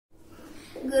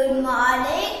Good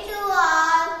morning to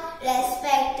all.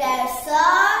 Respected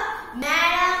sir,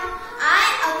 madam, I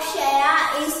Aksheya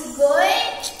is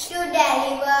going to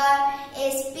deliver a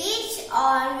speech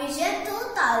on Vision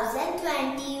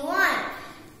 2021.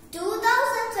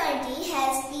 2020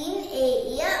 has been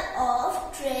a year of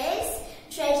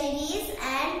tragedies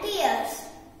and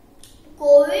tears.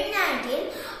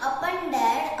 COVID-19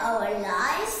 upended our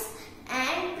lives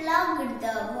and plunged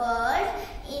the world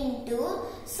into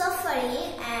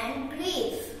suffering and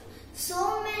grief.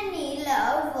 So many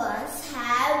loved ones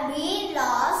have been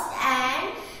lost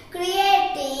and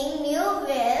creating new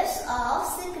waves of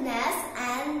sickness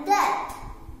and death.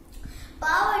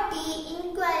 Poverty,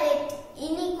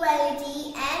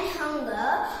 inequality and hunger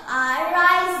are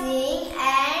rising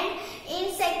and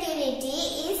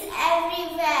insecurity is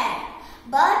everywhere.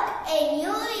 But a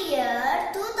new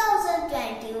year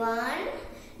 2021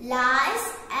 lies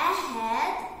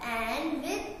ahead, and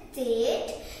with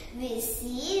it we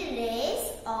see rays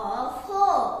of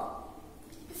hope.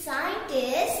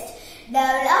 Scientists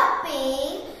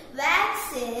developing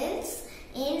vaccines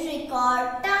in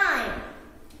record time.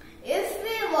 If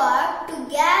we work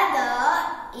together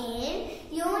in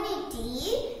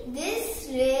unity, this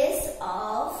rays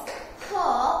of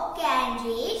hope can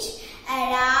reach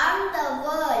around the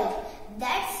world.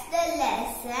 That's the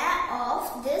lesson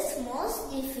of this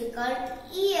most difficult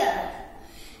year.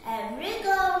 Every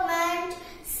government,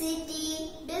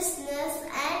 city, business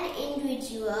and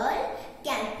individual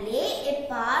can play a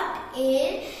part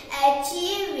in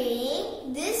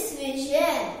achieving this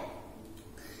vision.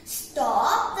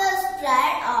 Stop the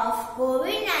spread of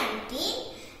COVID-19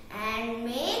 and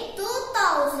make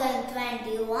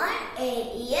 2021 a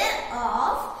year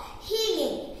of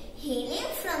healing. Healing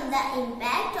from the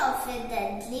impact of a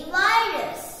deadly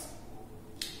virus.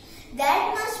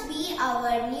 That must be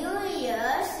our New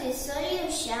Year's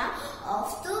resolution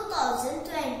of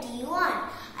 2021.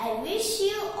 I wish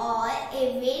you all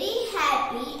a very